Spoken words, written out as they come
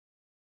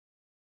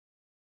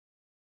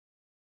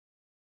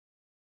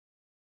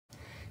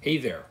Hey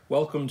there,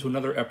 welcome to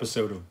another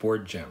episode of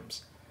Board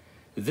Gems.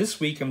 This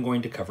week I'm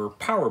going to cover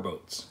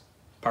Powerboats.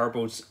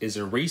 Powerboats is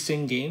a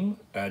racing game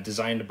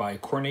designed by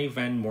Corne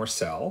van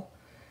Moorsel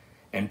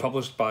and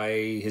published by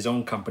his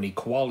own company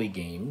Koali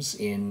Games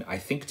in, I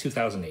think,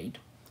 2008.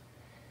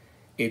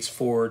 It's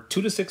for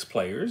 2 to 6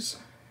 players,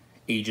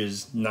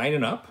 ages 9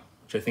 and up,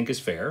 which I think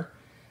is fair.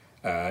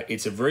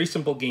 It's a very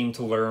simple game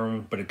to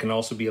learn, but it can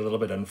also be a little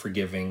bit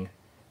unforgiving.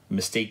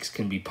 Mistakes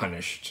can be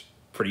punished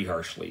pretty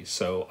harshly,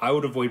 so I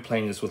would avoid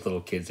playing this with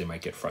little kids. They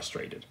might get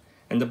frustrated.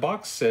 And the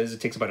box says it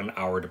takes about an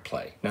hour to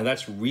play. Now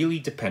that's really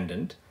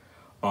dependent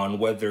on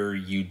whether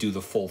you do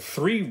the full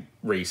 3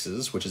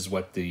 races, which is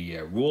what the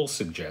rule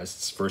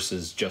suggests,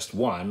 versus just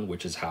 1,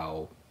 which is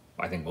how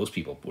I think most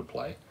people would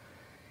play,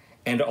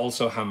 and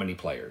also how many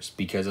players,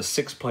 because a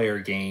 6-player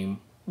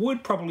game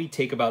would probably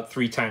take about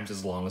 3 times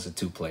as long as a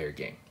 2-player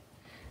game.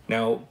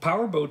 Now,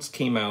 Powerboats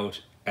came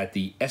out at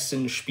the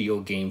Essen Spiel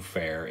Game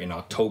Fair in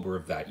October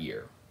of that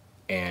year.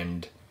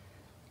 And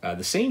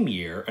the same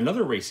year,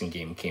 another racing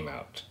game came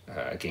out,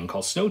 a game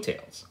called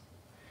Snowtails.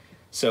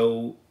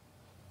 So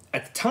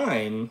at the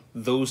time,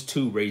 those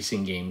 2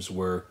 racing games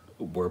were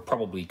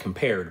probably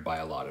compared by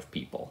a lot of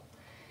people.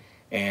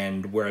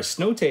 And whereas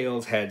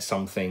Snowtails had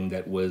something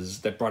that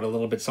brought a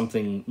little bit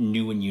something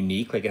new and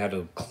unique, like it had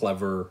a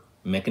clever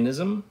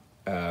mechanism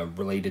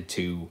related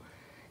to,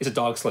 it's a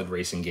dog sled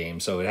racing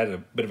game, so it had a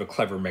bit of a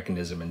clever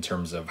mechanism in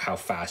terms of how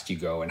fast you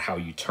go and how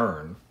you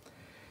turn.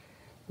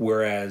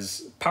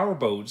 Whereas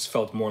Powerboats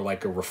felt more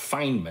like a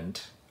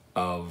refinement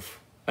of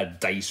a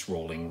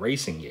dice-rolling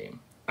racing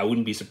game. I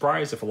wouldn't be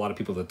surprised if a lot of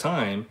people at the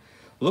time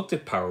looked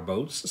at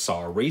Powerboats,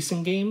 saw a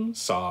racing game,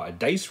 saw a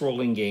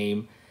dice-rolling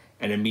game,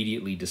 and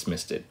immediately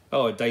dismissed it.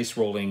 Oh, a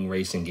dice-rolling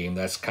racing game,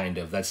 that's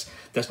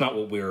not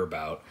what we're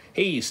about.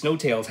 Hey,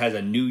 Snowtails has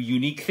a new,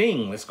 unique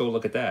thing, let's go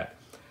look at that.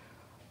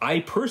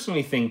 I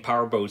personally think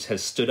Powerboats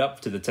has stood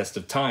up to the test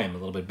of time a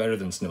little bit better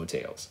than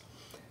Snowtails.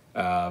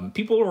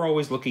 People are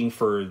always looking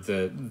for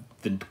the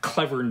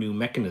clever new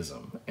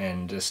mechanism,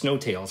 and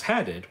Snowtails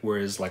had it,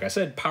 whereas, like I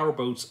said,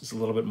 Powerboats is a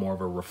little bit more of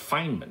a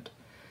refinement.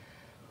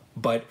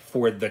 But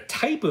for the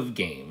type of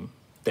game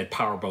that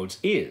Powerboats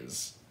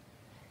is,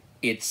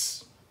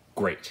 it's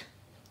great.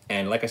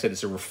 And like I said,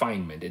 it's a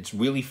refinement. It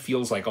really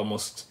feels like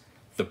almost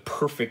the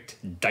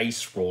perfect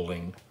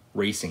dice-rolling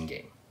racing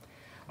game.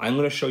 I'm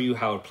going to show you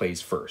how it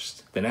plays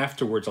first. Then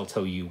afterwards, I'll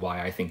tell you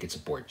why I think it's a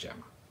board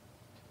gem.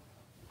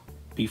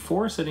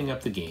 Before setting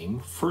up the game,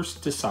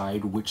 first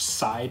decide which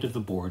side of the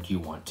board you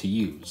want to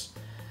use.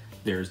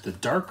 There's the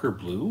darker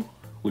blue,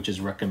 which is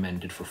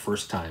recommended for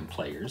first-time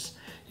players.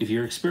 If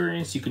you're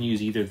experienced, you can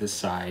use either this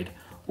side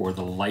or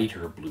the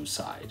lighter blue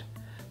side.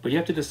 But you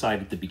have to decide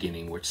at the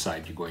beginning which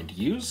side you're going to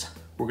use.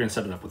 We're going to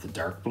set it up with the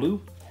dark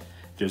blue.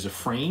 There's a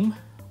frame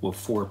with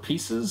 4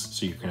 pieces,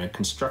 so you're going to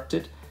construct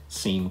it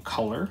same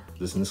color.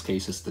 In this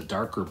case, it's the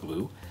darker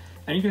blue.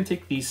 And you're going to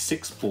take these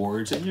 6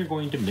 boards and you're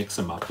going to mix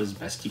them up as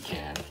best you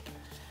can.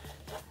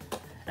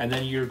 And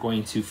then you're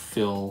going to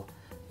fill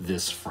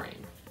this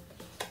frame.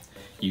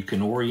 You can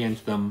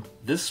orient them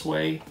this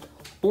way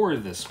or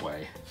this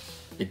way.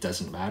 It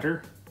doesn't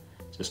matter.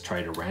 Just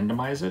try to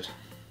randomize it.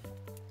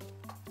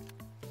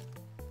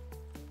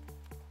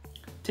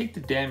 Take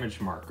the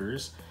damage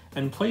markers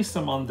and place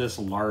them on this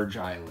large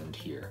island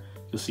here.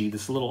 You'll see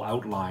this little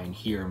outline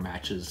here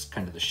matches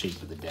kind of the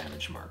shape of the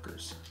damage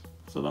markers.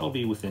 So that'll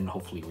be within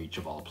hopefully reach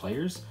of all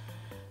players.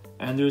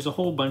 And there's a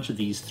whole bunch of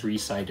these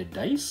 3-sided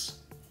dice.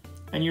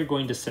 And you're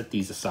going to set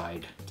these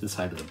aside to the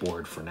side of the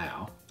board for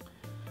now.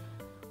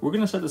 We're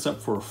going to set this up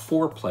for a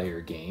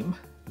 4-player game,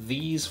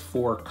 these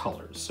 4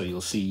 colors. So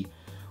you'll see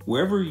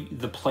wherever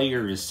the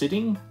player is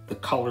sitting, the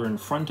color in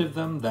front of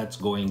them, that's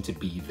going to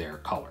be their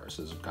color.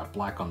 So we've got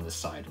black on this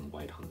side and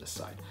white on this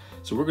side.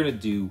 So we're going to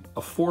do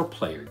a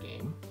 4-player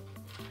game.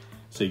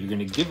 So you're going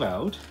to give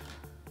out,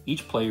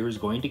 each player is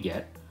going to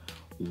get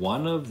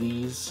 1 of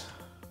these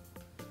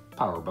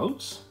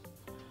Powerboats,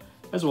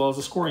 as well as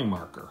a scoring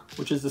marker,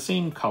 which is the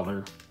same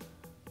color,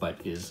 but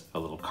is a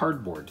little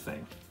cardboard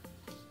thing.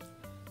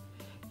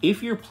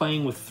 If you're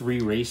playing with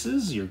 3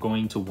 races, you're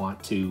going to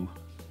want to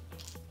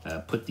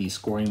put these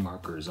scoring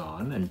markers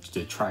on and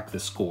to track the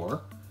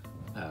score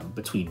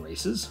between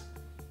races.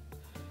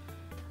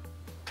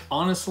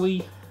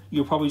 Honestly,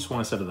 you'll probably just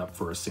want to set it up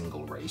for a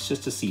single race,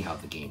 just to see how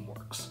the game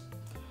works.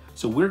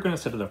 So we're going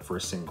to set it up for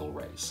a single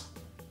race.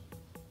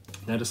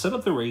 Now to set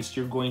up the race,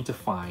 you're going to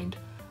find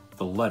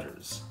the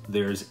letters.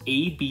 There's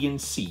A, B,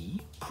 and C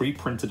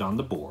pre-printed on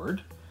the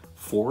board,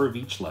 4 of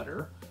each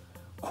letter,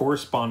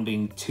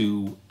 corresponding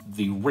to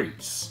the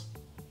race.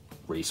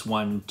 Race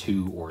 1,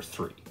 2, or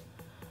 3.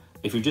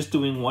 If you're just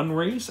doing 1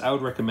 race, I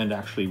would recommend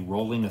actually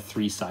rolling a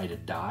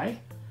 3-sided die,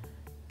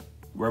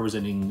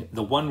 representing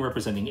the 1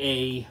 representing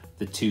A,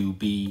 the 2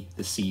 B,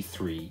 the C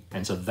 3,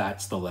 and so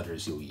that's the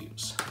letters you'll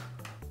use.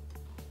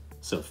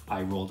 So if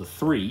I rolled a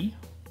 3,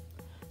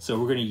 so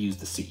we're going to use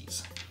the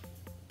C's.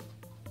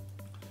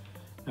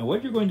 Now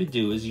what you're going to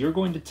do is you're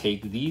going to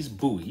take these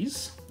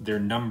buoys, they're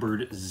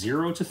numbered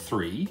 0 to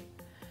 3,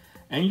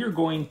 and you're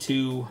going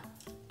to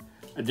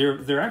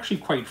They're actually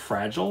quite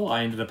fragile.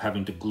 I ended up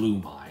having to glue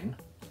mine.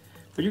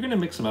 But you're going to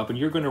mix them up, and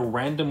you're going to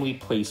randomly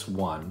place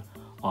one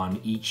on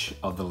each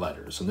of the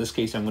letters. In this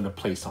case, I'm going to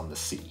place on the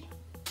C.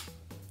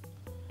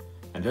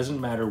 And it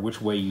doesn't matter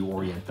which way you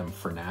orient them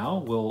for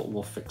now,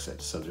 we'll fix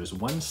it. So there's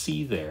one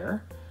C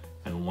there,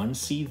 and one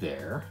C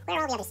there. Where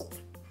are all the other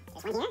C's?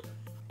 There's one here,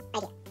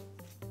 right here.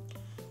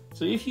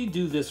 So if you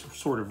do this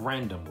sort of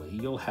randomly,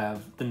 you'll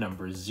have the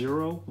numbers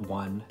 0,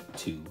 1,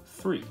 2,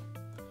 3.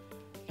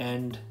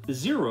 And the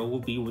 0 will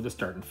be where the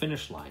start and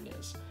finish line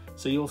is.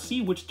 So you'll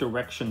see which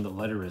direction the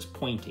letter is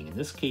pointing. In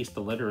this case,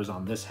 the letter is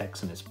on this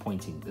hex and it's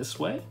pointing this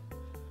way.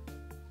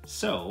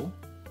 So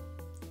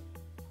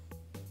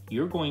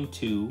you're going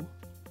to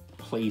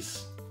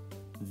place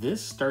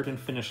this start and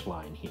finish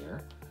line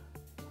here,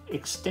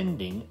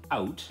 extending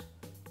out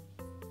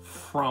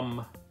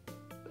from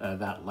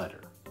that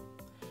letter.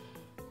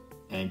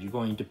 And you're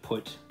going to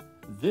put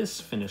this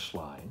finish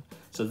line.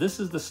 So this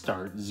is the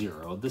start,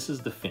 0, this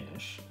is the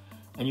finish.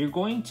 And you're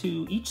going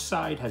to, each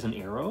side has an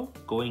arrow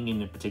going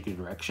in a particular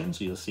direction.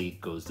 So you'll see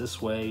it goes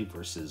this way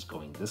versus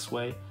going this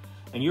way.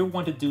 And you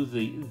want to do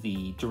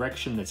the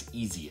direction that's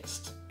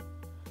easiest.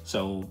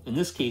 So in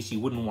this case,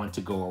 you wouldn't want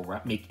to go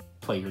around, make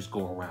players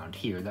go around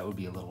here. That would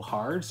be a little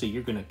hard. So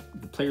the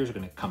players are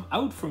gonna come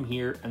out from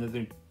here and then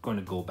they're going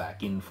to go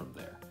back in from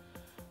there.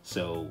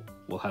 So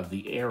we'll have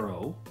the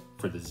arrow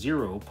for the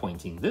 0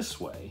 pointing this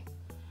way,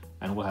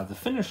 and we'll have the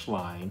finish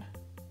line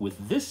with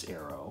this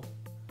arrow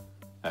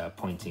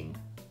pointing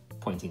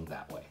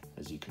that way,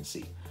 as you can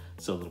see.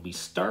 So it'll be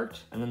start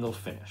and then they'll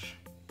finish.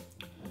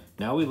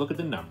 Now we look at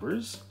the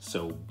numbers.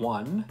 So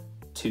 1,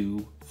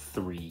 2,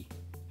 3,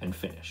 and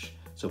finish.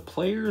 So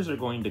players are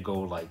going to go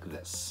like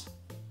this.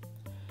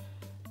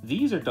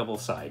 These are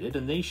double-sided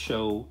and they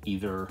show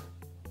either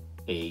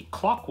a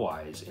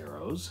clockwise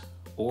arrows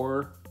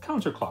or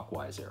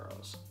counterclockwise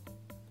arrows.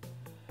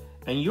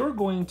 And you're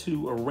going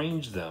to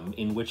arrange them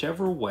in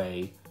whichever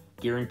way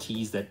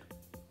guarantees that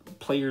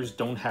players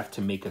don't have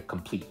to make a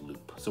complete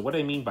loop. So what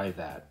I mean by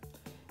that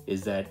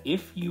is that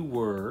if you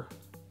were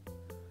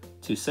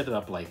to set it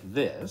up like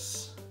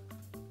this,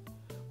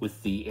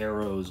 with the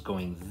arrows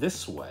going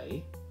this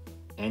way,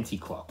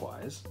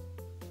 anti-clockwise,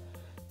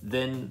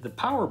 then the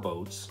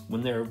powerboats,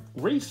 when they're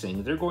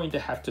racing, they're going to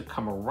have to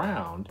come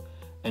around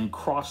and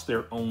cross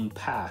their own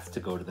path to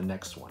go to the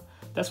next one.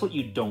 That's what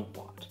you don't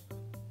want.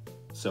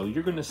 So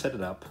you're going to set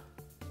it up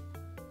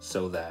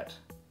so that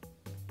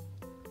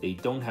they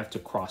don't have to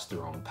cross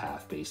their own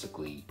path,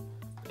 basically,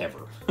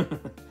 ever.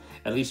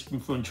 At least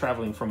when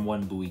traveling from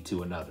one buoy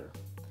to another.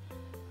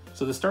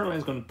 So the start line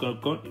is going to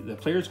go, the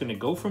player is going to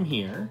go from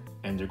here,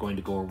 and they're going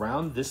to go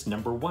around this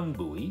number 1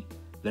 buoy,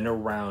 then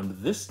around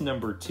this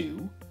number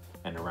 2,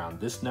 and around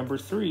this number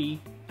 3,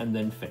 and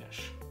then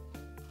finish.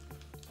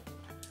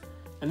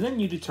 And then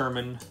you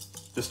determine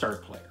the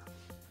start player.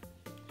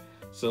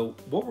 So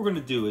what we're going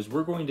to do is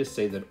we're going to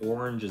say that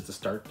orange is the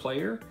start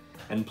player,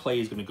 and play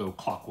is going to go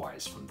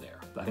clockwise from there.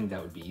 I think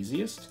that would be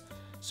easiest.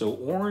 So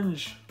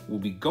orange will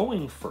be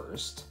going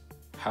first.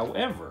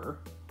 However,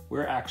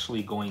 we're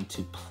actually going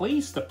to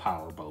place the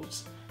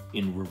powerboats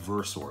in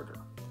reverse order.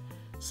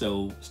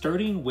 So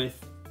starting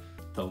with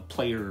the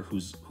player who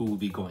will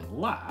be going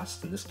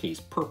last, in this case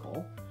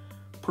purple,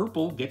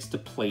 purple gets to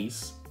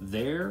place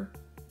their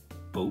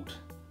boat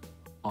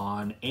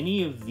on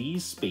any of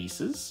these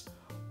spaces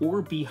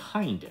or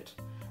behind it,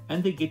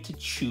 and they get to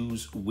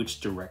choose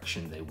which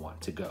direction they want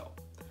to go.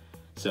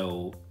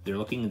 So they're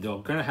going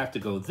to have to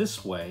go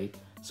this way.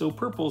 So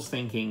purple's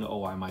thinking,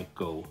 oh, I might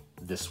go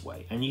this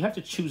way. And you have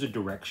to choose a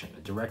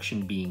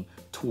direction being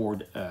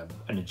toward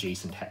an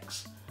adjacent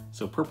hex.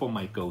 So purple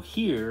might go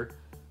here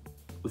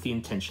with the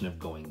intention of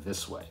going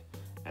this way.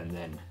 And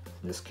then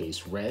in this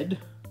case, red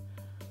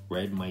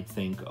might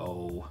think,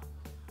 oh,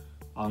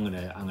 I'm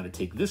gonna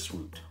take this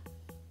route.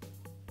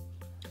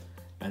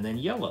 And then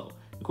yellow.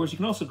 Of course, you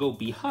can also go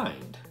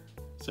behind.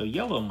 So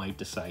yellow might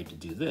decide to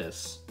do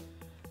this.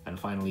 And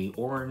finally,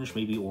 orange,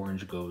 maybe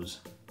orange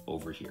goes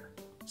over here.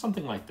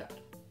 Something like that.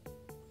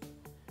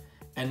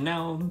 And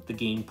now the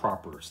game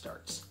proper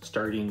starts,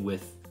 starting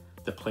with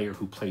the player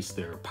who placed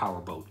their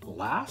powerboat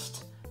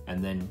last,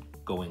 and then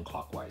going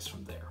clockwise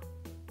from there.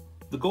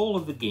 The goal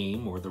of the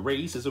game, or the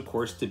race, is of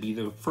course to be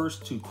the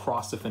first to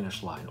cross the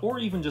finish line, or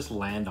even just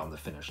land on the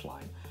finish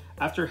line,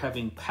 after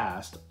having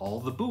passed all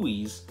the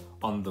buoys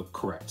on the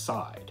correct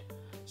side.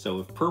 So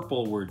if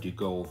purple were to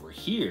go over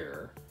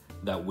here,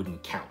 that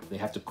wouldn't count. They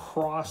have to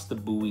cross the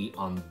buoy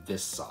on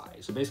this side.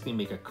 So basically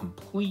make a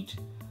complete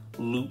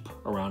loop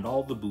around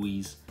all the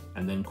buoys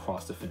and then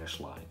cross the finish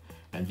line.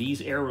 And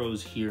these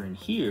arrows here and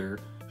here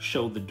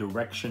show the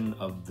direction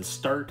of the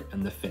start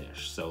and the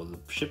finish. So the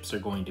ships are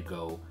going to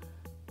go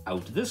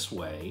out this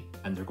way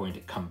and they're going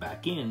to come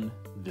back in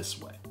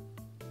this way.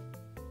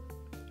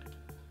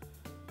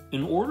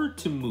 In order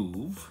to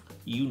move,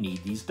 you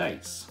need these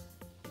dice.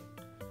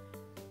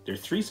 They're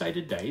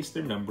 3-sided dice.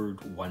 They're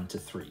numbered 1 to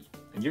 3.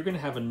 And you're going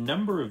to have a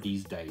number of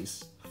these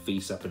dice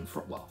face up in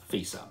front. Well,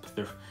 face up.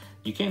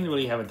 You can't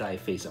really have a die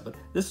face up, but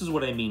this is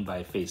what I mean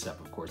by face up,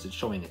 of course. It's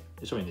showing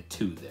a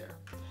 2 there.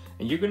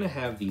 And you're going to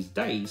have these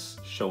dice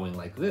showing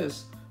like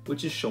this,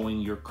 which is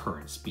showing your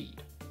current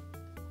speed.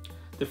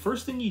 The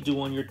first thing you do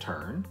on your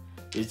turn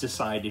is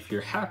decide if you're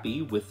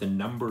happy with the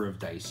number of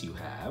dice you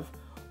have,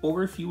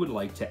 or if you would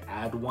like to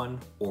add one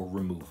or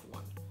remove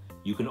one.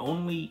 You can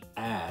only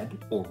add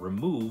or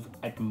remove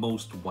at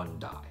most one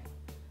die.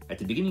 At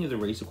the beginning of the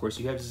race, of course,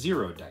 you have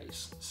 0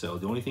 dice, so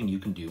the only thing you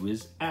can do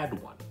is add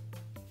one.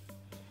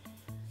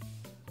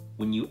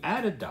 When you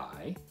add a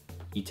die,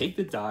 you take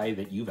the die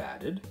that you've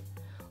added,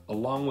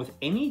 along with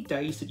any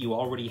dice that you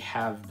already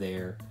have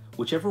there,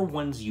 whichever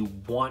ones you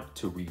want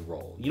to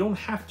re-roll. You don't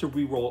have to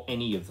re-roll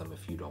any of them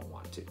if you don't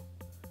want to.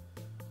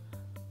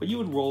 But you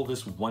would roll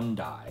this one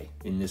die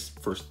in this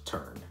first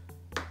turn,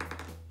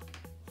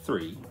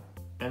 3,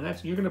 and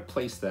you're going to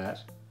place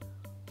that.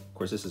 Of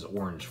course, this is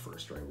orange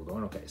first, right? We're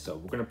going, okay, so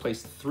we're going to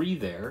place 3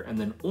 there, and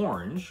then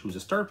orange, who's a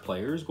start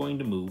player, is going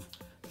to move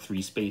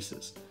 3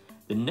 spaces.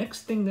 The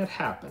next thing that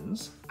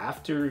happens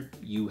after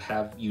you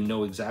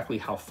know exactly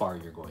how far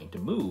you're going to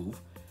move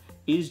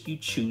is you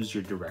choose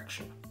your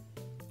direction.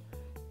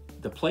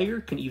 The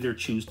player can either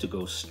choose to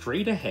go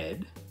straight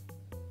ahead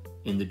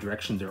in the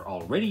direction they're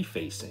already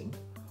facing,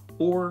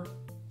 or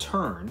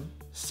turn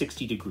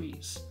 60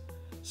 degrees.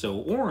 So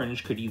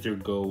orange could either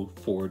go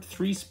forward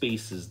 3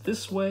 spaces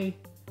this way,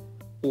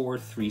 or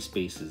 3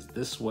 spaces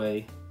this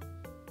way,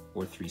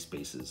 or 3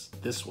 spaces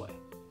this way.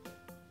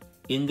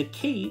 In the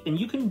case, and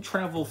you can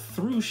travel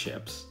through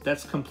ships,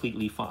 that's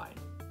completely fine.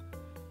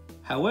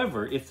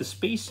 However, if the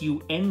space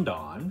you end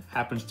on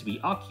happens to be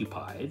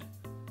occupied,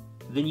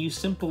 then you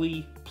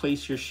simply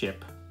place your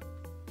ship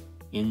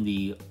in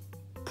the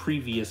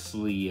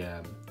previously,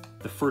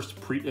 the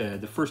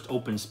first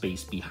open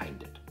space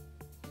behind it.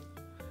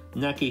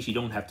 In that case, you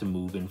don't have to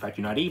move. In fact,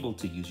 you're not able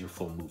to use your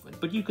full movement,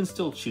 but you can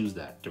still choose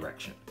that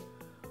direction.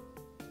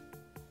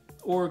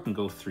 Or it can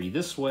go 3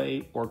 this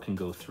way, or it can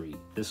go 3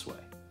 this way.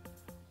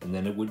 And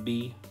then it would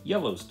be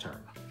yellow's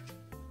turn.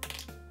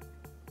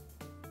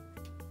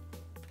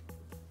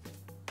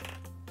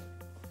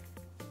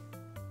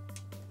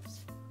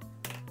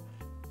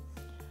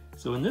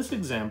 So in this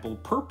example,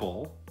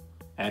 purple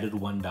added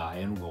 1 die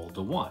and rolled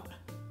a 1.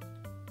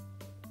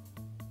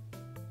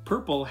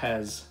 Purple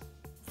has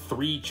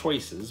 3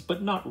 choices,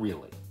 but not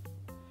really.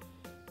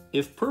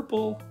 If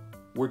purple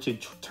were to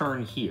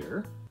turn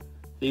here,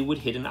 they would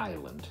hit an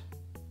island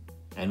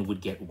and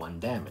would get 1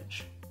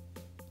 damage.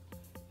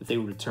 If they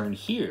were to turn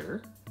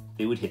here,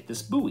 they would hit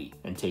this buoy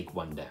and take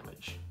 1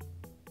 damage.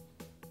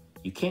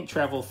 You can't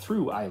travel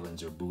through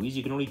islands or buoys,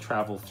 you can only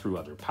travel through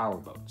other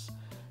powerboats.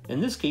 In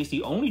this case,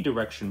 the only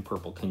direction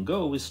purple can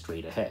go is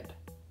straight ahead.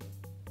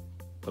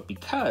 But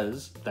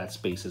because that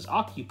space is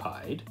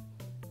occupied,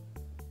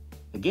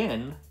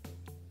 again,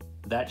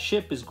 that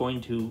ship is going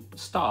to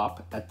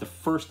stop at the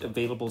first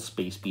available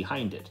space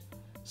behind it.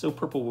 So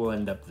purple will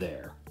end up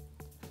there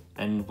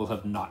and will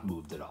have not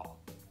moved at all.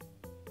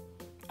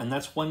 And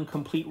that's 1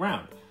 complete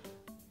round.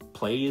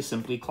 Play is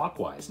simply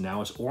clockwise. Now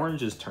it's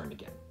orange's turn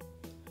again.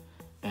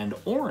 And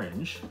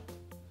orange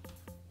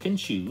can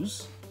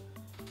choose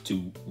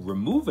to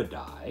remove a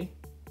die,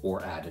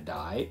 or add a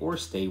die, or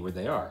stay where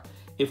they are.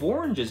 If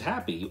orange is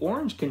happy,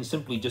 orange can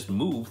simply just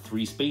move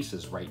 3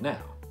 spaces right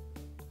now.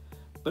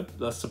 But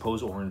let's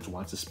suppose orange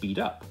wants to speed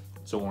up.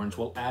 So orange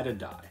will add a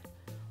die.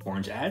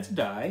 Orange adds a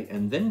die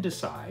and then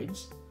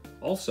decides,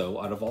 also,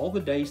 out of all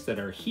the dice that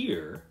are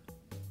here,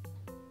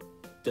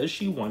 does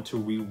she want to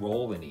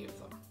re-roll any of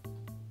them?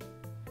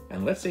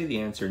 And let's say the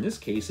answer in this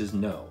case is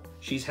no.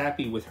 She's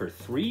happy with her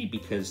 3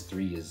 because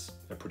 3 is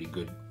a pretty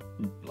good,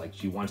 like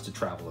she wants to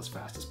travel as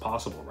fast as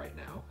possible right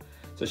now.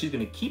 So she's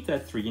going to keep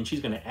that 3 and she's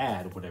going to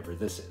add whatever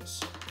this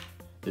is.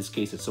 In this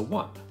case it's a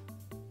 1.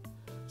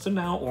 So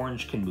now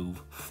orange can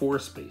move 4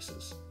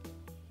 spaces.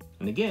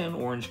 And again,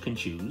 orange can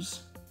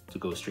choose to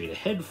go straight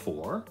ahead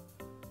 4,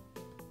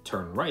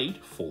 turn right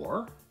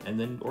 4, and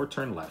then, or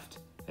turn left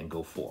and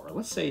go 4.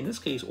 Let's say in this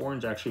case,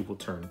 orange actually will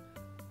turn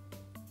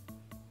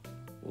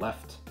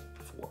left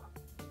 4.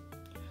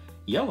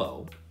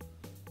 Yellow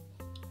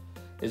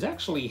is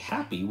actually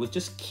happy with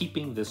just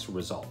keeping this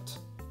result.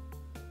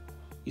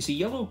 You see,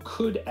 yellow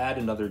could add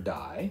another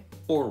die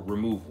or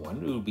remove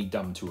one. It would be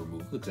dumb to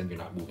remove because then you're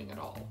not moving at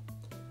all.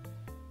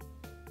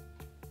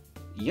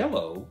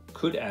 Yellow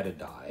could add a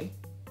die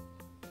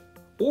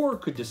or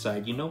could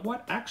decide, you know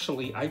what,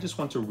 actually, I just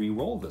want to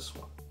re-roll this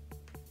one.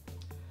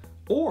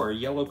 Or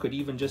yellow could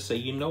even just say,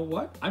 you know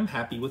what, I'm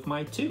happy with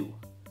my 2.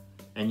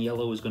 And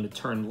yellow is going to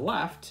turn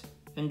left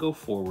and go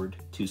forward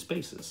 2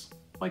 spaces,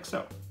 like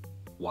so.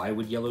 Why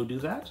would yellow do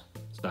that?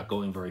 It's not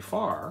going very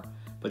far,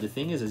 but the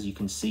thing is, as you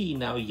can see,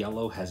 now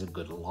yellow has a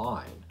good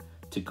line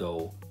to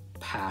go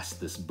past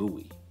this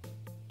buoy.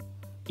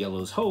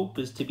 Yellow's hope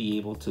is to be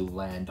able to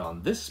land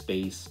on this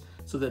space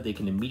so that they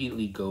can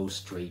immediately go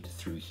straight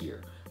through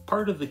here.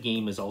 Part of the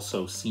game is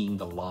also seeing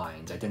the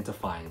lines,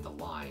 identifying the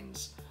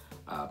lines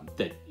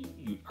that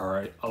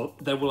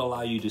will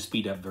allow you to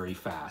speed up very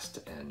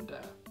fast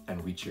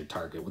and reach your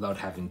target without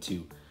having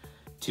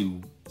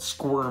to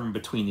squirm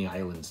between the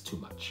islands too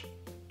much.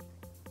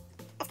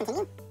 Let's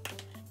continue.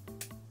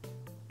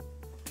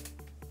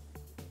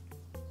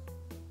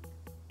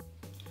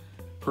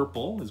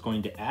 Purple is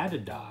going to add a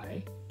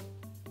die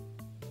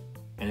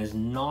and is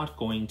not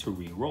going to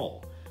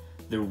re-roll.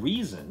 The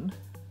reason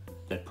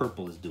that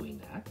purple is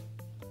doing that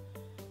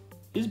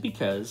is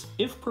because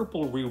if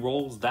purple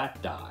re-rolls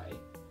that die,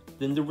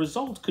 then the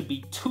result could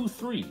be 2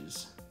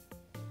 3s,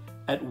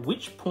 at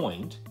which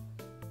point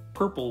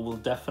purple will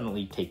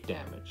definitely take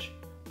damage.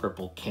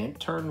 Purple can't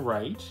turn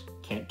right,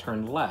 can't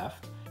turn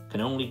left,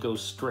 can only go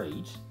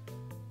straight.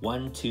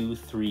 1, 2,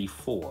 3,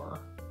 4.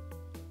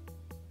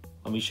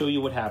 Let me show you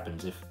what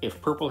happens.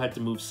 If purple had to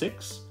move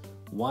 6,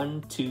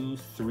 1, 2,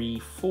 3,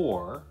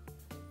 4,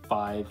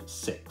 5,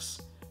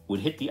 6. Would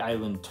hit the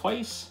island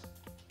twice,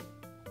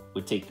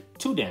 would take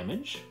 2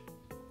 damage.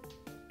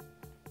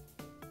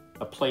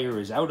 A player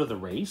is out of the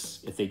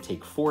race if they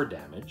take 4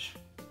 damage,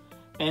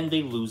 and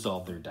they lose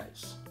all their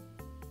dice.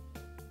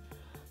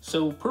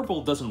 So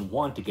purple doesn't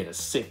want to get a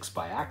 6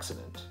 by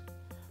accident.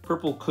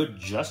 Purple could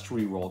just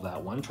re-roll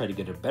that one, try to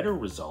get a better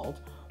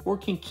result, or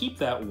can keep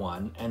that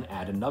one and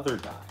add another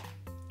die.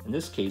 In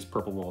this case,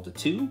 purple rolled a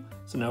 2,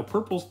 so now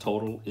purple's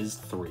total is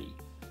 3.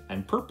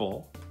 And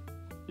purple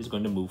is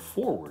going to move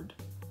forward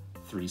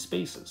 3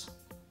 spaces.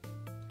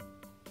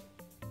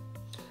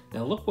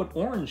 Now look what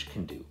orange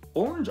can do.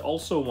 Orange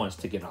also wants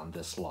to get on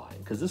this line,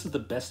 because this is the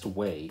best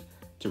way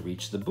to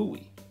reach the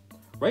buoy.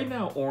 Right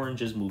now,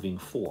 orange is moving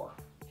 4.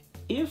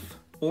 If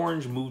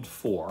orange moved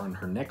 4 on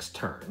her next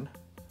turn,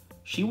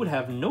 she would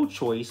have no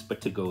choice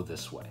but to go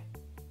this way.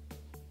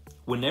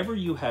 Whenever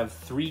you have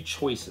 3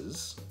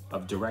 choices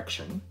of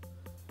direction,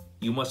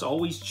 you must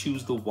always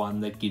choose the one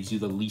that gives you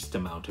the least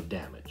amount of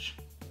damage.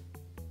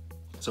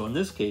 So in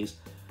this case,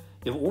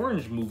 if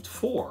orange moved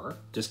 4,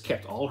 just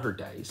kept all her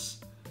dice,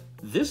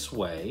 this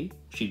way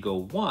she'd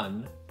go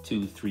 1,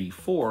 2, 3,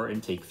 4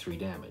 and take 3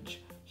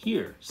 damage.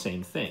 Here,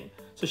 same thing.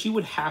 So she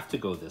would have to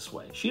go this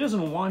way. She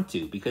doesn't want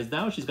to, because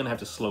now she's going to have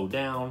to slow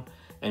down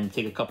and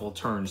take a couple of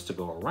turns to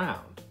go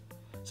around.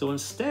 So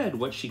instead,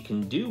 what she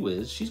can do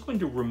is she's going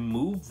to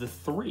remove the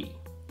 3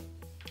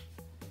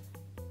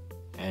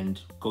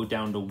 and go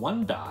down to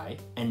 1 die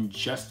and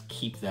just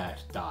keep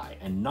that die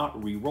and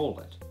not re-roll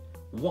it.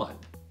 1.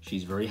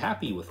 She's very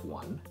happy with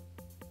 1,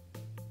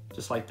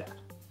 just like that.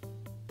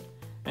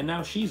 And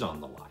now she's on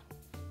the line.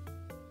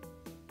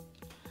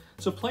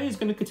 So play is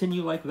going to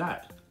continue like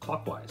that,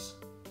 clockwise,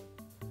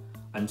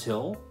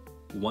 until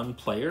one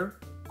player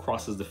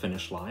crosses the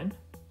finish line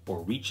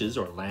or reaches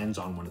or lands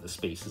on one of the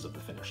spaces of the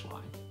finish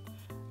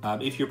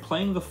line. If you're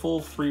playing the full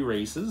 3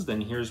 races,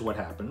 then here's what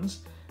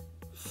happens.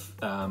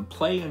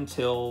 Play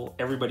until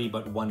everybody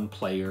but one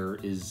player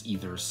is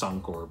either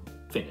sunk or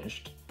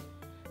finished.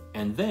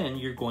 And then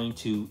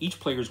each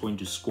player is going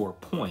to score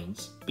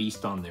points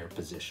based on their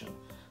position.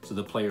 So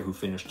the player who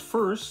finished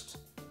first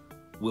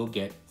will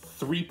get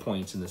 3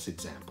 points in this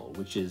example,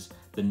 which is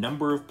the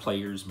number of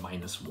players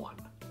minus 1.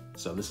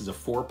 So this is a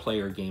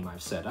 4-player game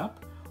I've set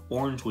up.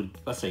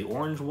 Let's say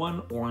orange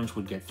won, orange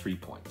would get 3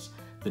 points.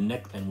 The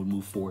next, and would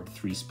move forward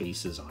 3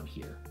 spaces on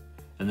here.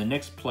 And the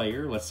next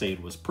player, let's say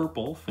it was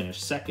purple,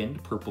 finished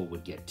second, purple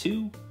would get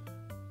 2,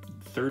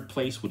 third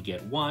place would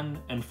get 1,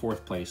 and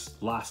fourth place,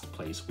 last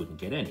place, wouldn't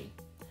get any.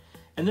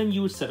 And then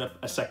you would set up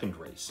a second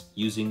race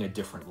using a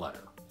different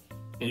letter.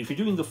 And if you're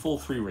doing the full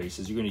 3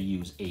 races, you're going to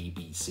use A,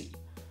 B, C.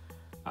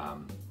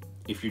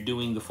 If you're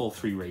doing the full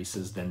 3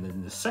 races, then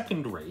in the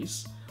second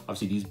race,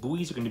 obviously these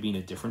buoys are going to be in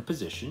a different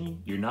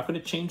position. You're not going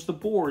to change the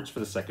boards for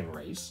the second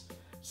race.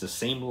 It's the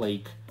same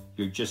lake,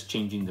 you're just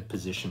changing the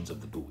positions of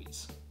the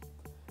buoys.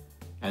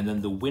 And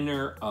then the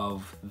winner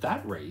of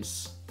that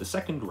race, the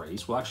second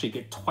race, will actually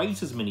get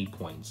twice as many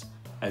points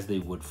as they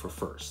would for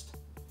first.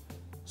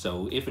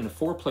 So if in a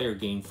 4-player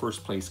game,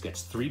 first place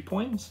gets 3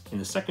 points, in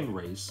the second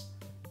race,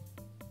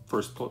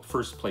 first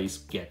place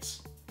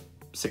gets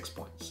 6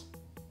 points.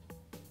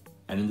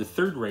 And in the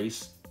third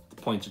race, the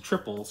points are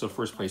triple, so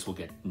first place will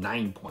get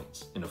 9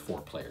 points in a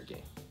 4-player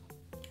game.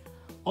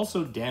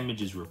 Also,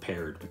 damage is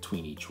repaired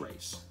between each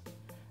race.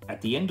 At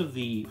the end of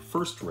the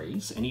first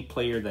race, any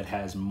player that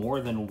has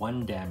more than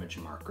 1 damage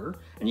marker,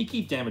 and you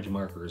keep damage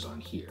markers on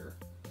here,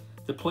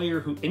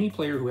 any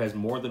player who has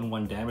more than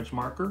 1 damage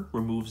marker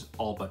removes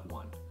all but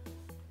 1.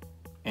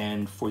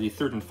 And for the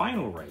third and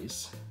final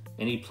race,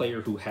 any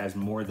player who has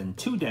more than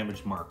 2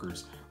 damage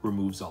markers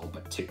removes all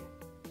but 2.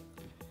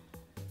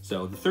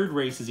 So the third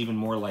race is even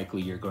more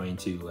likely you're going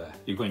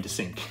to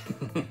sink,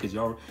 because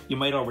you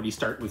might already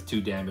start with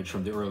 2 damage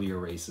from the earlier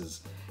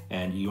races,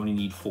 and you only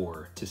need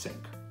 4 to sink.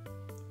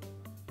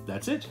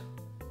 That's it.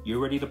 You're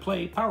ready to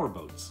play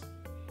Powerboats.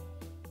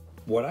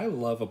 What I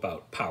love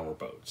about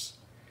Powerboats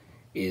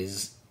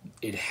is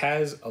it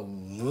has a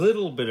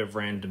little bit of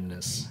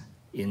randomness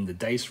in the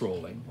dice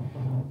rolling,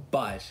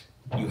 but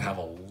you have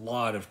a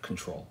lot of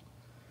control.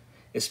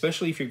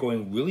 Especially if you're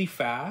going really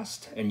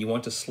fast and you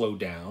want to slow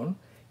down,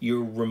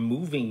 you're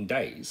removing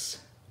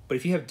dice. But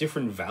if you have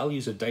different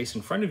values of dice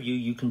in front of you,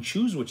 you can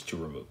choose which to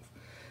remove.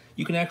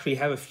 You can actually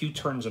have a few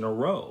turns in a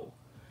row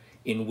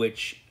in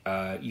which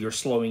you're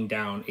slowing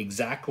down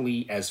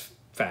exactly as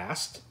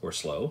fast or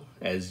slow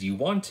as you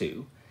want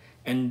to,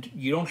 and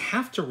you don't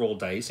have to roll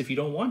dice if you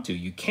don't want to.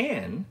 You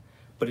can,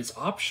 but it's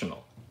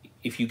optional.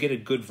 if you get a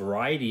good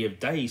variety of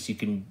dice, you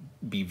can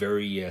be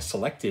very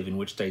selective in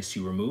which dice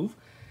you remove.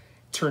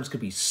 Turns could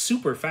be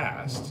super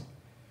fast,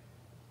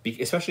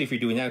 especially if you're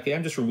doing that. Okay,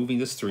 I'm just removing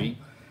this 3,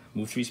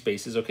 move 3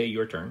 spaces. Okay,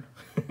 your turn.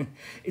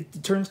 The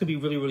turns can be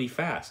really, really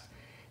fast.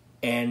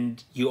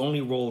 And you only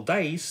roll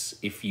dice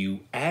if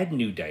you add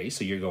new dice,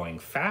 so you're going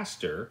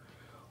faster,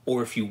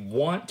 or if you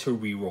want to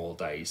re-roll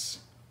dice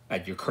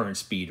at your current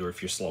speed, or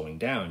if you're slowing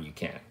down, you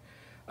can.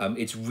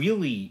 It's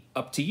really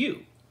up to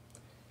you.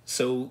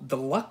 So the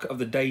luck of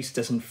the dice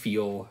doesn't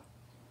feel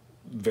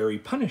very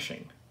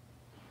punishing.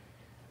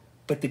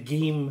 But the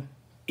game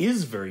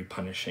is very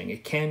punishing.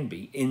 It can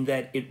be, in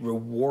that it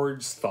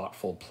rewards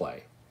thoughtful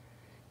play.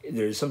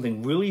 There's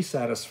something really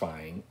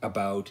satisfying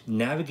about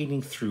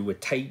navigating through a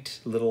tight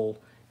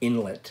little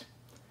inlet,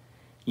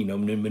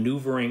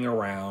 maneuvering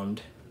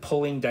around,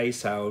 pulling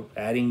dice out,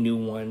 adding new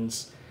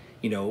ones,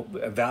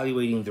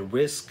 evaluating the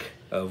risk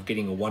of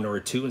getting a 1 or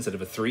a 2 instead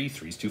of a 3.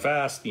 3's too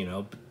fast,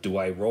 do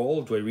I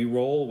roll? Do I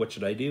re-roll? What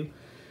should I do?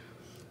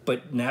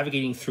 But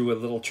navigating through a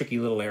little tricky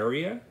little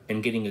area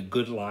and getting a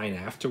good line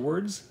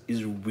afterwards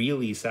is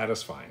really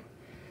satisfying.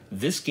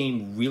 This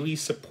game really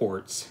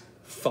supports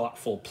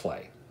thoughtful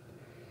play,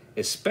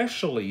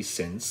 especially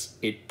since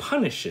it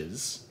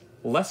punishes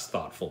less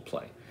thoughtful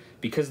play.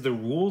 Because the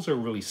rules are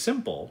really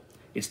simple,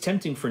 it's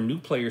tempting for new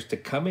players to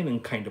come in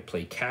and kind of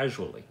play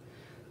casually.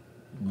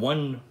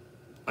 One,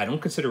 I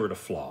don't consider it a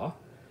flaw.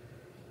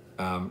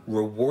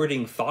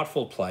 Rewarding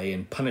thoughtful play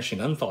and punishing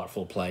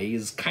unthoughtful play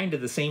is kind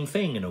of the same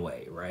thing in a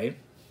way, right?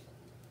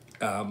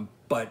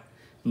 But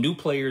new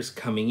players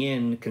coming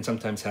in can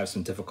sometimes have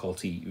some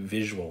difficulty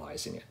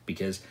visualizing it,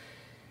 because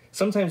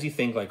sometimes you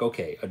think like,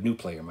 okay, a new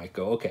player might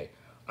go, okay,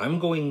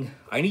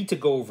 I need to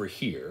go over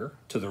here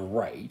to the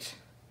right,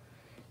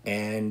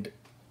 and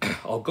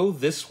I'll go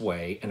this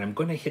way, and I'm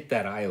going to hit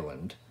that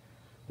island,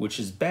 which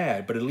is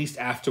bad, but at least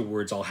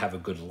afterwards I'll have a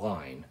good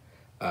line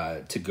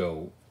to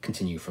go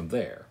continue from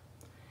there.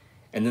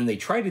 And then they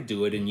try to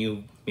do it, and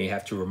you may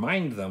have to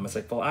remind them, it's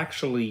like, well,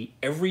 actually,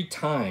 every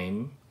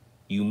time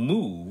you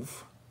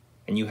move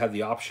and you have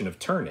the option of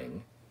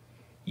turning,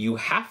 you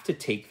have to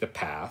take the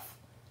path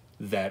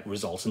that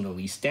results in the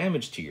least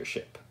damage to your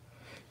ship.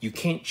 You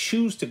can't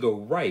choose to go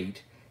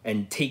right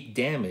and take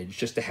damage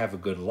just to have a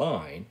good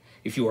line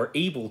if you are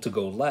able to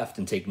go left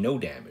and take no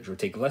damage or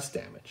take less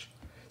damage.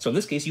 So in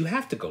this case, you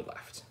have to go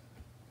left.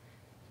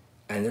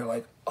 And they're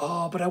like,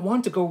 oh, but I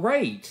want to go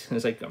right. And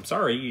it's like, I'm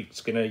sorry,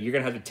 you're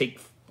gonna have to take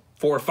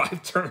 4 or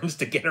 5 turns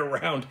to get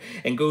around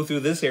and go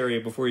through this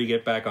area before you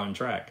get back on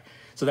track.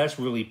 So that's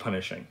really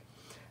punishing.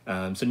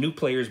 So new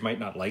players might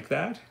not like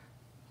that.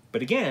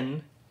 But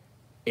again,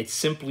 it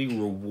simply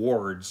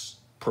rewards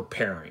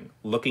preparing,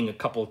 looking a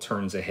couple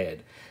turns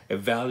ahead,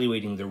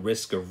 evaluating the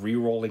risk of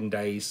re-rolling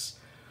dice,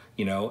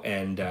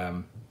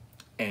 and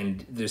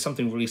there's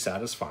something really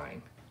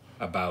satisfying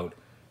about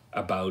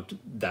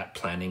that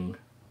planning.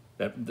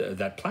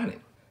 That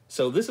planning.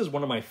 So this is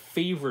one of my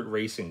favorite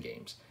racing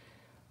games.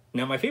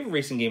 Now, my favorite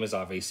racing game is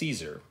Ave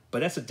Caesar, but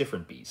that's a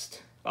different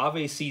beast.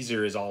 Ave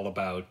Caesar is all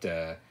about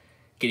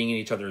getting in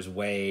each other's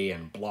way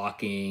and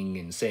blocking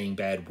and saying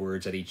bad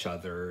words at each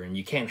other, and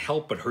you can't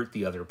help but hurt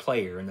the other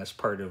player, and that's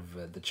part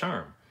of the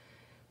charm.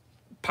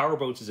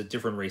 Powerboats is a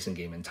different racing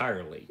game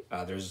entirely.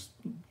 There's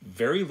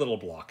very little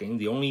blocking.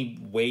 The only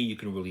way you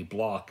can really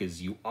block is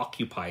you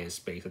occupy a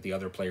space that the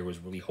other player was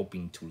really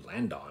hoping to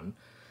land on,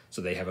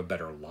 so they have a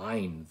better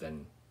line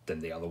than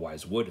they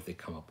otherwise would if they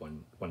come up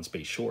one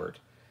space short.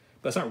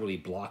 But it's not really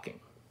blocking.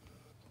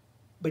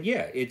 But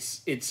yeah,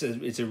 it's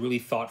a really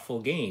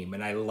thoughtful game,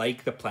 and I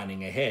like the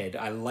planning ahead.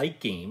 I like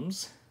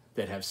games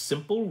that have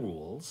simple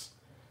rules,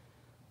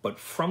 but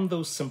from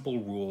those simple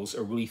rules,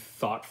 a really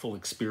thoughtful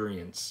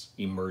experience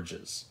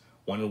emerges,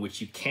 one in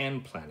which you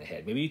can plan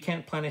ahead. Maybe you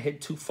can't plan ahead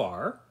too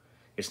far.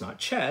 It's not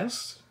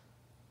chess,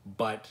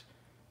 but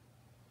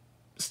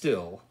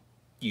still,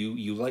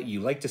 you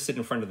like to sit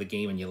in front of the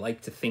game and you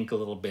like to think a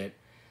little bit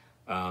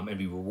and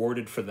be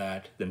rewarded for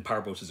that. Then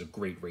Powerboats is a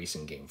great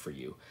racing game for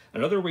you.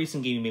 Another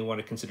racing game you may want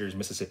to consider is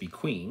Mississippi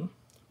Queen,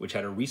 which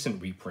had a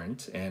recent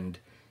reprint, and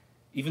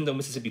even though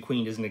Mississippi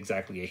Queen isn't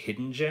exactly a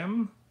hidden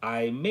gem,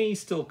 I may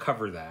still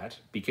cover that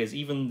because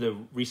even the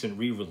recent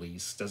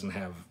re-release doesn't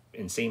have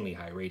insanely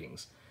high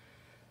ratings.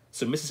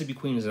 So Mississippi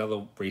Queen is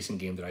another racing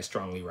game that I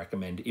strongly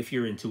recommend if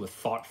you're into a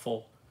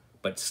thoughtful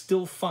but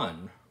still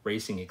fun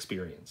racing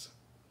experience.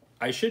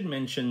 I should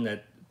mention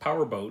that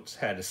Powerboats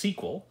had a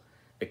sequel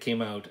that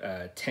came out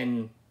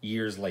 10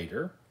 years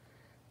later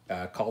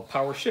called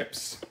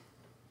Powerships.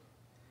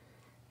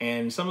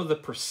 And some of the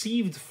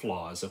perceived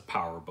flaws of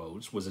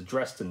Powerboats was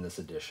addressed in this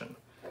edition.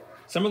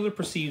 Some of the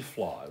perceived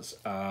flaws,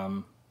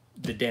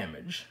 the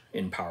damage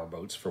in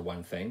Powerboats, for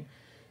one thing.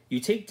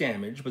 You take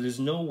damage, but there's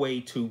no way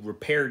to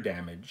repair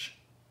damage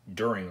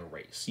during a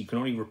race. You can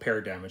only repair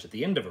damage at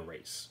the end of a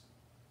race.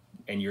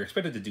 And you're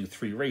expected to do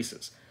 3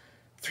 races.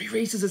 3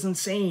 races is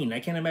insane. I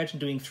can't imagine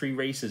doing 3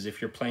 races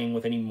if you're playing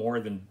with any more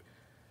than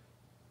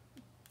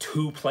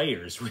 2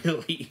 players,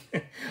 really.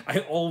 I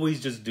always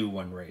just do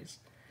 1 race.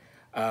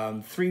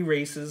 3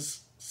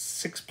 races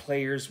 6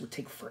 players would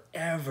take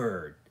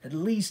forever, at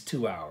least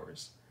 2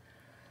 hours.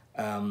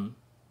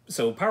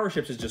 So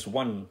Powerships is just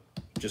one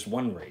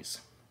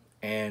race,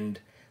 and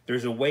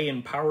there's a way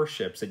in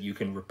Powerships that you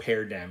can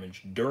repair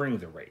damage during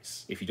the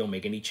race. If you don't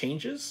make any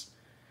changes,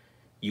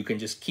 you can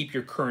just keep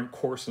your current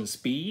course and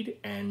speed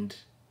and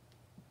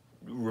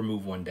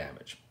remove 1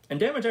 damage. And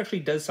damage actually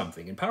does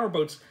something. In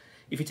Powerboats,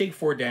 if you take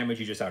 4 damage,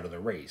 you're just out of the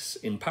race.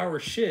 In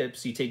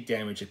Powerships, you take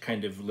damage, it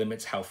kind of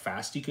limits how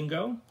fast you can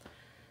go.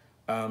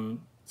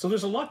 So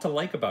there's a lot to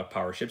like about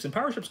Powerships, and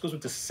Powerships goes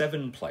with to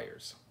 7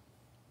 players.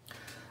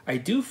 I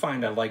do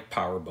find I like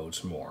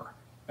Powerboats more.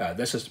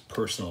 That's just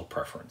personal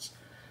preference.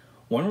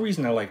 One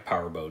reason I like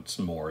Powerboats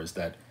more is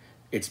that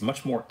it's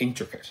much more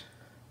intricate.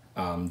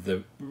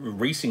 The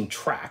racing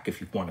track, if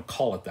you want to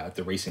call it that,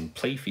 the racing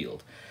playfield,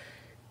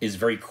 is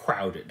very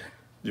crowded.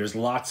 There's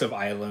lots of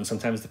islands.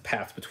 Sometimes the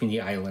paths between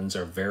the islands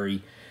are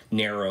very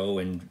narrow,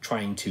 and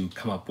trying to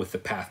come up with the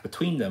path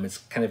between them, it's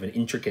kind of an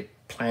intricate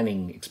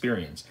planning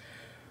experience.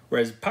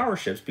 Whereas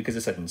Powerships, because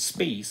it's set in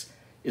space,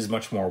 is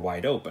much more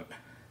wide open.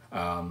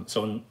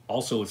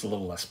 Also it's a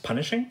little less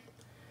punishing,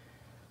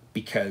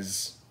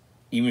 because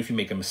even if you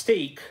make a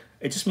mistake,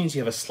 it just means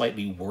you have a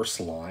slightly worse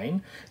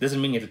line. It doesn't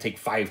mean you have to take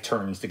 5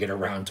 turns to get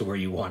around to where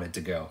you want it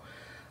to go.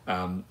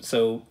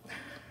 So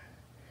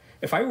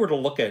if I were to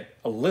look at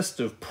a list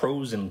of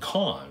pros and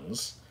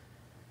cons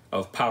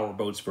of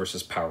Powerboats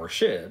versus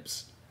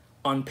Powerships,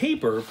 on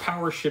paper,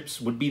 Powerships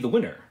would be the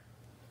winner.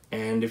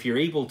 And if you're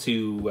able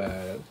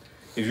to,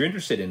 if you're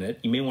interested in it,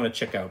 you may want to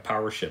check out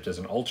Powerships as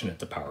an alternate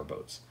to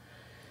Powerboats.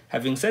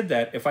 Having said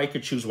that, if I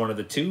could choose one of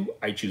the two,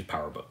 I'd choose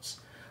Powerboats.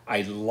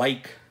 I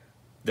like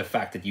the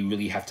fact that you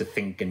really have to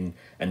think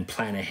and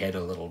plan ahead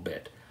a little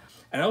bit.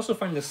 And I also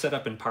find the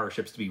setup in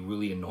Powerships to be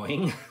really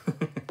annoying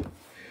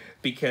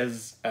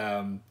because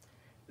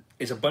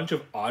it's a bunch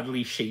of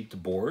oddly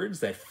shaped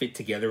boards that fit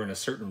together in a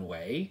certain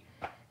way.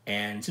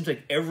 And it seems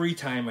like every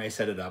time I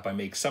set it up, I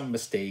make some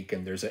mistake,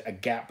 and there's a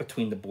gap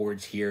between the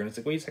boards here. And it's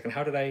like, wait a second,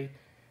 how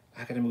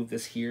gotta move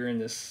this here and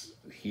this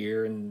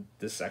here, and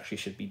this actually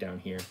should be down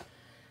here.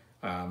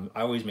 I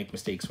always make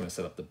mistakes when I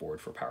set up the board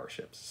for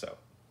Powerships. So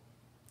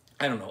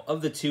I don't know.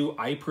 Of the two,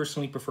 I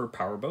personally prefer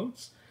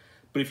Powerboats.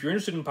 But if you're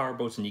interested in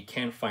Powerboats and you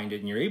can't find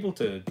it and you're able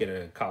to get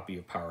a copy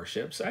of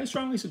Powerships, I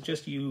strongly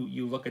suggest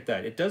you look at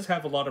that. It does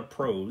have a lot of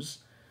pros,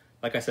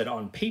 like I said,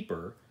 on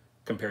paper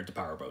compared to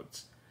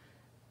Powerboats.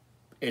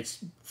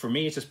 For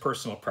me, it's just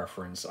personal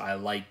preference. I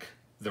like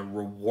the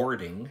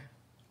rewarding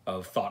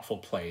of thoughtful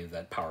play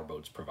that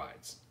Powerboats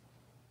provides.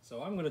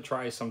 So I'm going to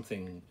try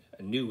something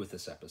new with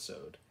this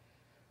episode.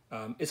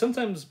 It's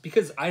sometimes,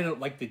 because I don't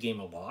like the game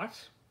a lot,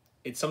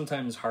 it's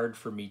sometimes hard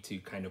for me to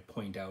kind of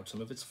point out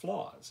some of its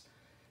flaws.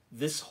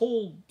 This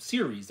whole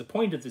series, the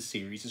point of this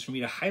series, is for me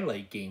to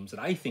highlight games that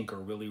I think are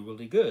really,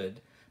 really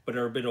good, but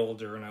are a bit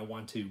older, and I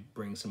want to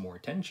bring some more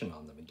attention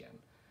on them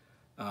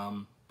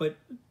again. But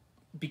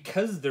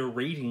because their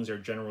ratings are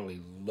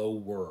generally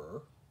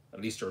lower,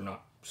 at least are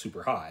not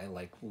super high,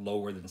 like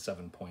lower than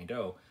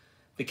 7.0,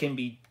 they can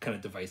be kind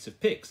of divisive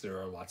picks. There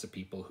are lots of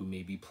people who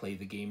maybe play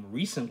the game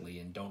recently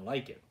and don't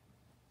like it.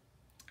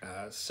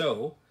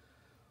 So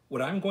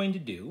what I'm going to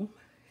do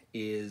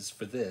is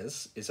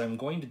I'm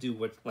going to do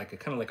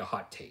kind of like a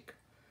hot take.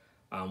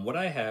 What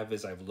I have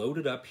is I've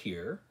loaded up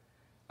here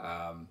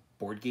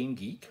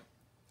BoardGameGeek,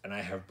 and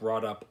I have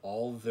brought up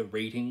all the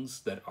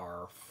ratings that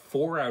are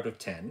 4 out of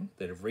 10,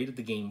 that have rated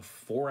the game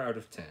 4 out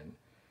of 10,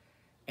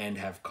 and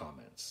have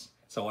comments.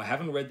 So I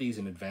haven't read these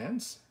in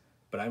advance,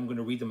 but I'm going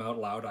to read them out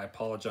loud. I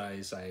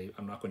apologize,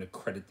 I'm not going to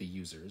credit the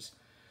users,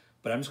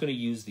 but I'm just going to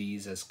use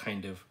these as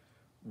kind of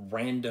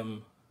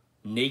random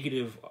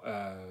negative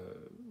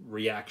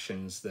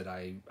reactions that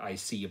I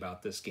see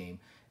about this game,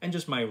 and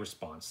just my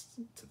response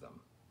to them.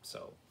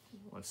 So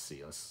let's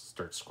see, let's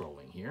start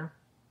scrolling here.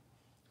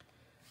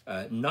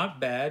 Not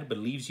bad, but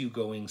leaves you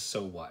going,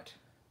 so what?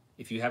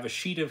 If you have a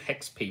sheet of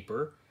hex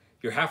paper,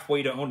 you're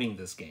halfway to owning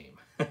this game.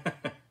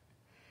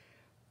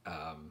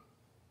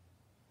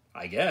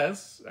 I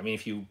guess. I mean,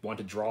 if you want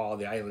to draw all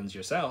the islands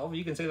yourself,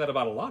 you can say that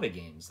about a lot of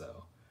games,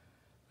 though.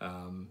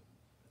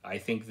 I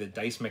think the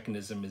dice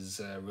mechanism is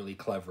really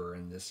clever,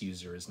 and this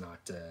user is not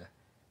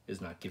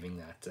giving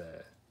that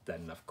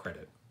enough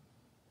credit.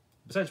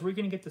 Besides, where are you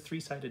going to get the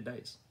 3-sided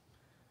dice?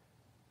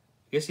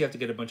 I guess you have to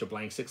get a bunch of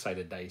blank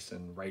 6-sided dice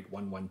and write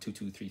 1, 1, 2,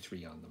 2, 3,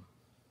 3 on them.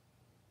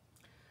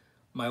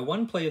 My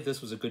one play of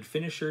this was a good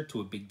finisher to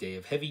a big day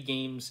of heavy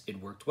games.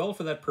 It worked well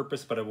for that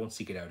purpose, but I won't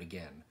seek it out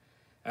again.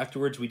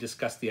 Afterwards, we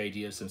discussed the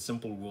idea of some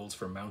simple rules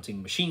for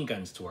mounting machine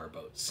guns to our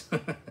boats.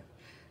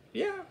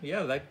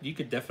 Yeah, that you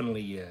could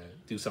definitely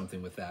do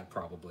something with that,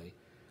 probably.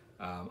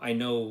 I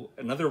know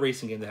another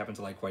racing game that I happen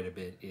to like quite a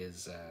bit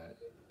is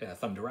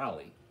Thunder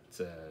Rally.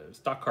 It's a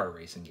stock car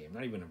racing game.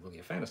 Not even really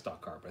a fan of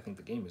stock car, but I think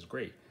the game is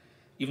great.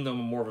 Even though I'm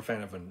more of a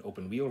fan of an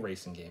open wheel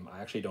racing game,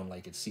 I actually don't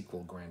like its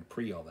sequel, Grand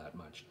Prix, all that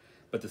much.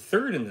 But the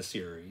third in the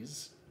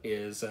series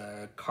is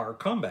a car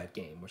combat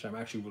game, which I'm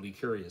actually really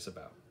curious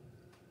about.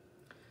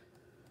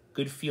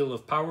 Good feel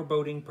of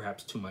powerboating,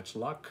 perhaps too much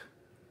luck.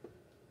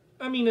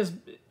 I mean,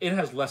 it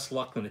has less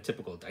luck than a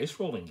typical dice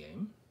rolling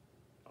game.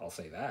 I'll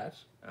say that.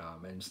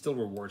 And still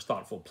rewards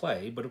thoughtful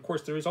play, but of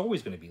course there is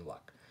always going to be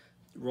luck.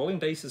 Rolling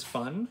dice is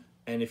fun,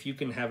 and if you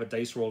can have a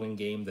dice rolling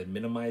game that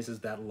minimizes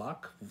that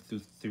luck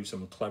through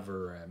some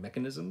clever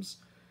mechanisms,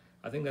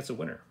 I think that's a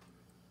winner.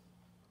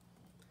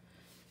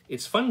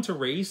 It's fun to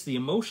race, the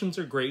emotions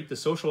are great, the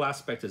social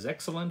aspect is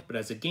excellent, but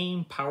as a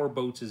game,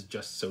 Powerboats is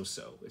just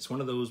so-so. It's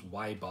one of those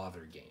why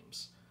bother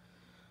games.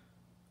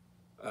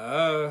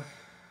 Well,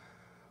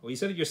 you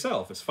said it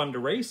yourself. It's fun to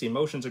race, the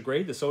emotions are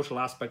great, the social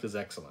aspect is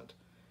excellent.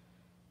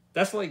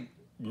 That's like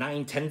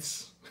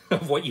 9/10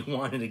 of what you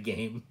want in a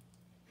game.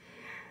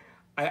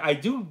 I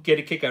do get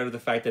a kick out of the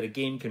fact that a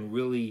game can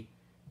really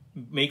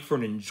make for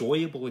an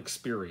enjoyable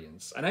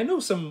experience. And I know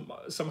some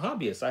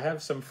hobbyists. I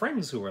have some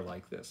friends who are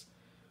like this,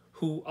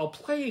 who I'll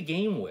play a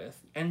game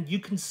with, and you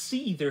can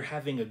see they're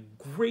having a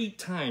great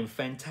time,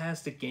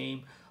 fantastic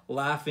game,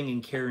 laughing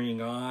and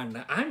carrying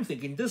on. I'm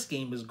thinking this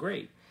game is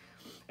great.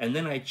 And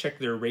then I check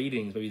their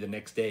ratings maybe the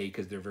next day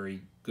because they're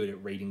very good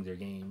at rating their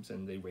games,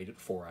 and they rate it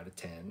 4 out of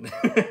 10.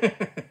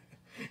 I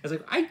was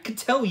like, I could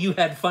tell you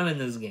had fun in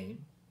this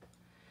game.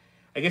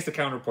 I guess the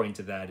counterpoint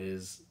to that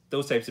is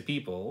those types of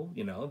people,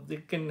 you know, they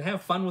can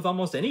have fun with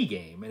almost any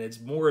game, and it's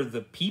more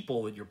the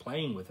people that you're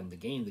playing with in the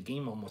game. The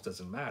game almost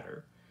doesn't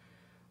matter.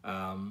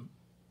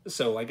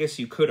 So I guess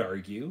you could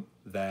argue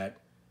that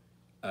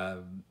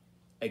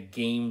a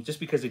game, just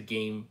because a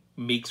game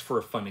makes for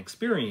a fun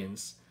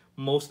experience,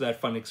 most of that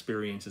fun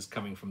experience is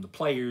coming from the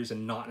players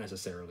and not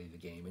necessarily the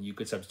game. And you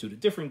could substitute a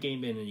different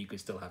game in and you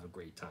could still have a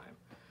great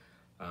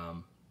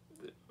time.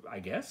 I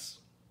guess.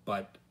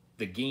 But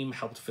the game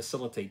helped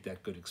facilitate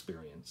that good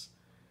experience.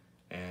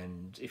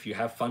 And if you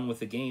have fun with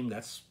the game,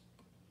 that's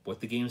what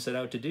the game set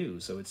out to do.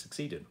 So it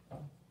succeeded.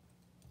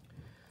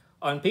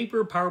 On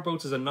paper,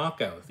 Powerboats is a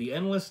knockout. The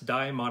endless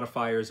die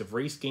modifiers of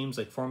race games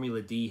like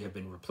Formula D have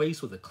been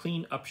replaced with a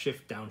clean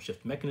upshift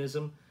downshift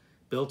mechanism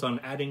built on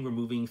adding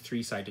removing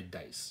 3-sided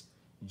dice.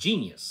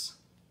 Genius.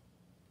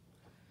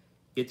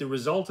 Yet the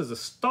result is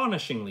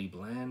astonishingly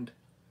bland.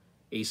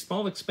 A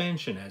small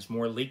expansion adds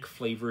more lake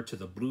flavor to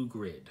the blue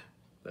grid.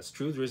 That's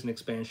true, there is an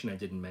expansion I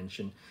didn't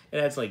mention. It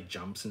adds like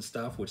jumps and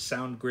stuff, which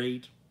sound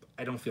great.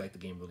 I don't feel like the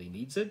game really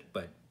needs it,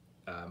 but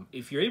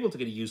if you're able to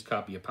get a used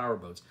copy of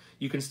Powerboats,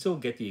 you can still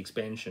get the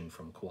expansion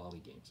from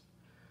Koali Games.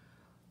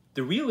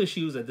 The real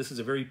issue is that this is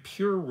a very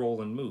pure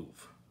roll and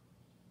move.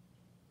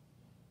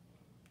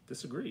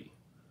 Disagree.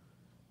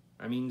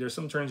 I mean, there's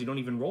some turns you don't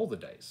even roll the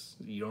dice.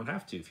 You don't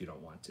have to if you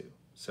don't want to.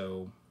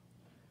 So,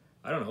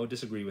 I don't know,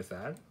 disagree with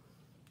that.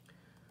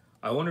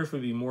 I wonder if it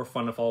would be more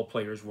fun if all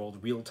players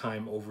rolled real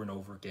time over and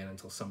over again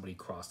until somebody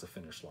crossed the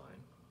finish line.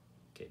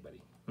 Okay,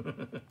 buddy.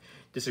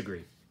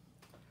 Disagree.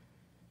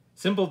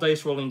 Simple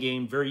dice rolling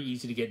game, very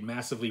easy to get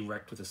massively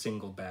wrecked with a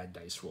single bad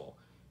dice roll.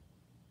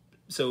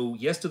 So,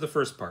 yes to the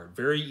first part.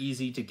 Very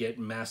easy to get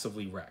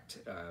massively wrecked.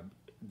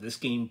 This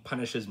game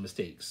punishes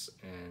mistakes,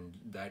 and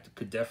that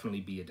could definitely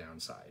be a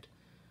downside.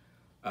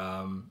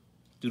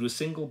 Due to a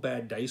single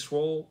bad dice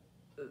roll,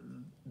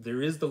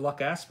 there is the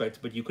luck aspect,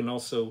 but you can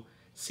also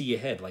see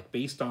ahead. Like,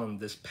 based on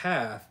this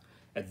path,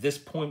 at this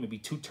point, maybe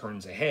 2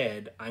 turns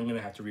ahead, I'm going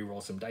to have to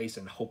re-roll some dice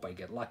and hope I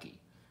get lucky.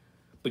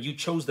 But you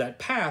chose that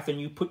path, and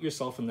you put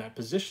yourself in that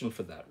position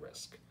for that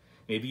risk.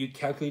 Maybe you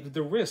calculated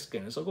the risk,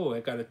 and it's like, oh,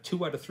 I got a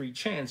 2 out of 3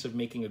 chance of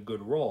making a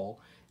good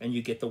roll, and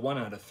you get the 1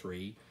 out of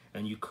 3,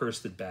 and you curse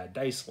the bad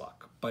dice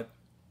luck. But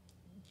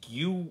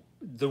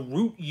the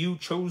route you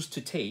chose to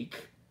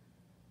take,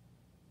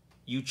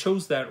 you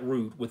chose that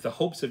route with the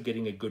hopes of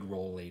getting a good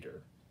roll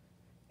later.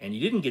 And you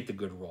didn't get the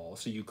good roll,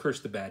 so you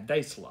cursed the bad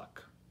dice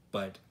luck.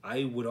 But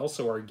I would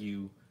also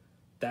argue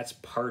that's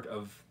part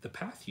of the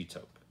path you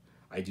took.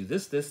 I do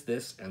this, this,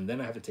 this, and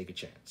then I have to take a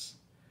chance.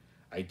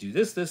 I do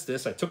this, this,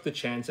 this, I took the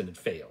chance and it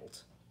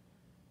failed.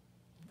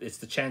 It's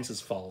the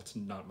chance's fault,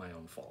 not my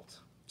own fault.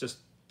 Just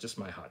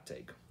my hot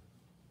take.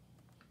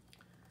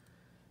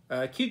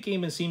 Cute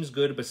game and seems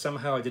good, but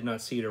somehow I did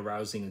not see it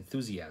arousing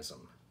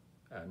enthusiasm.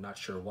 Not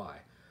sure why.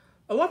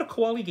 A lot of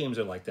Koali games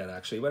are like that,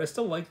 actually, but I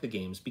still like the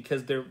games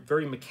because they're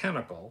very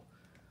mechanical.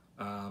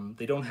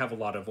 They don't have a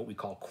lot of what we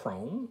call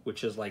chrome,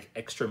 which is like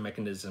extra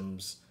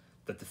mechanisms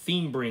that the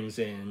theme brings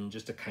in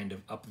just to kind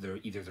of up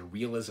either the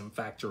realism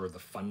factor or the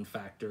fun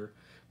factor.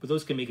 But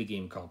those can make a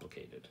game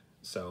complicated.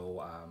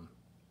 So,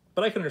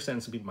 but I can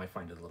understand some people might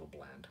find it a little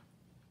bland.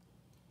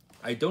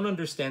 I don't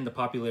understand the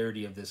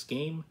popularity of this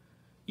game.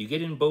 You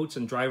get in boats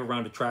and drive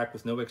around a track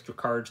with no extra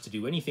cards to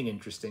do anything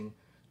interesting.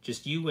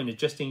 Just you and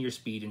adjusting your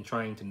speed and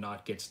trying to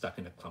not get stuck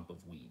in a clump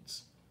of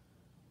weeds.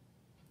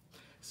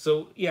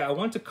 So, yeah, I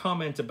want to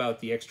comment about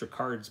the extra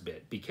cards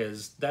bit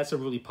because that's a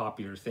really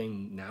popular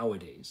thing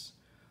nowadays.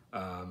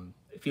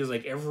 It feels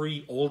like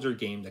every older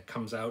game that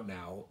comes out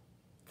now,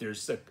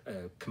 there's a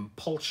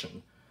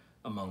compulsion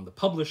among the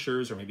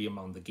publishers or maybe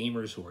among the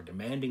gamers who are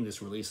demanding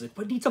this release. Like,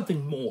 but need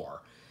something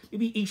more.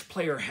 Maybe each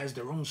player has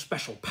their own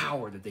special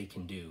power that they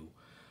can do.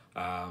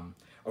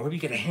 Or maybe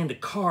get a hand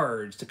of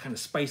cards to kind of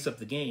spice up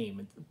the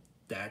game.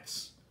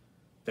 That's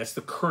that's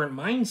the current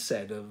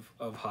mindset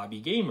of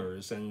hobby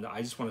gamers. And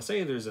I just want to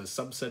say there's a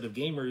subset of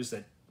gamers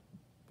that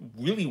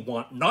really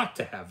want not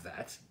to have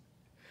that.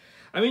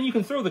 I mean, you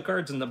can throw the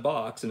cards in the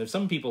box, and if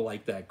some people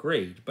like that,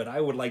 great, but I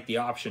would like the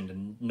option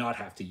to not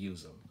have to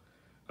use them.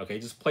 Okay,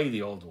 just play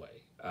the old way.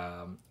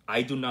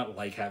 I do not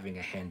like having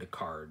a hand of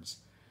cards.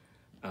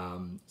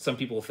 Some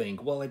people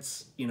think, well,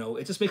 it's, you know,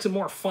 it just makes it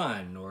more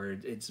fun, or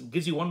it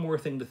gives you one more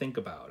thing to think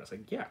about. It's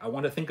like, yeah, I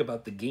want to think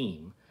about the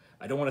game.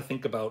 I don't want to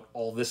think about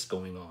all this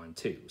going on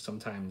too.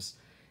 Sometimes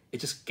it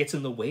just gets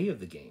in the way of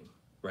the game,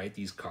 right?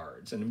 These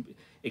cards, and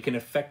it can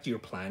affect your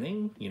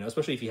planning, you know,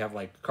 especially if you have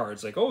like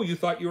cards like, oh, you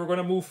thought you were going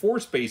to move 4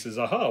 spaces.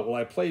 Aha, well,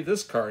 I play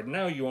this card.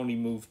 Now you only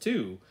move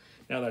 2.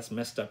 Now that's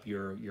messed up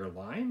your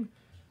line.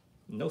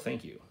 No,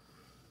 thank you.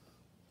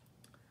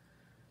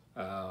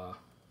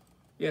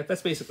 Yeah,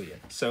 that's basically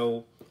it.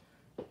 So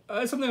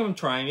something I'm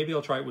trying. Maybe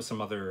I'll try it with some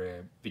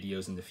other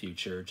videos in the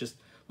future. Just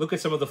look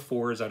at some of the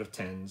 4s out of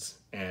 10s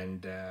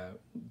and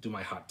do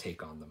my hot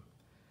take on them.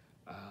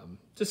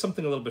 Just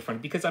something a little bit funny,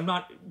 because I'm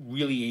not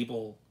really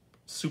able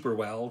super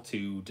well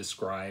to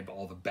describe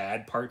all the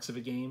bad parts of a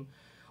game.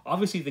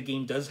 Obviously, the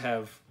game does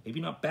have maybe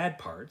not bad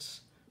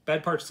parts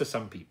to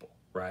some people,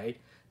 right?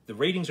 The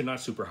ratings are not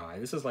super high.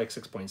 This is like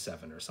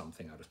 6.7 or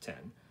something out of 10.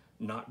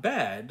 Not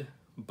bad,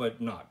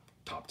 but not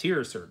top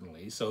tier,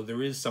 certainly. So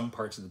there is some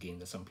parts of the game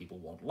that some people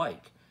won't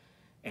like.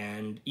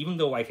 And even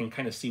though I can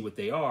kind of see what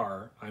they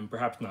are, I'm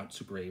perhaps not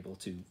super able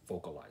to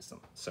vocalize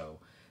them. So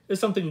there's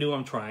something new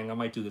I'm trying. I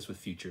might do this with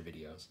future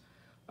videos.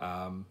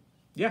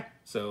 Yeah,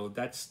 so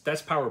that's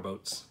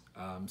Powerboats.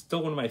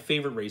 Still one of my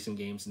favorite racing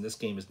games, and this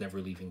game is never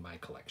leaving my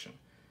collection.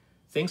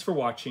 Thanks for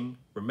watching.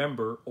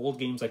 Remember, old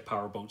games like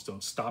Powerboats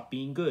don't stop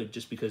being good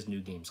just because new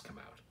games come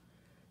out.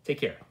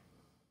 Take care.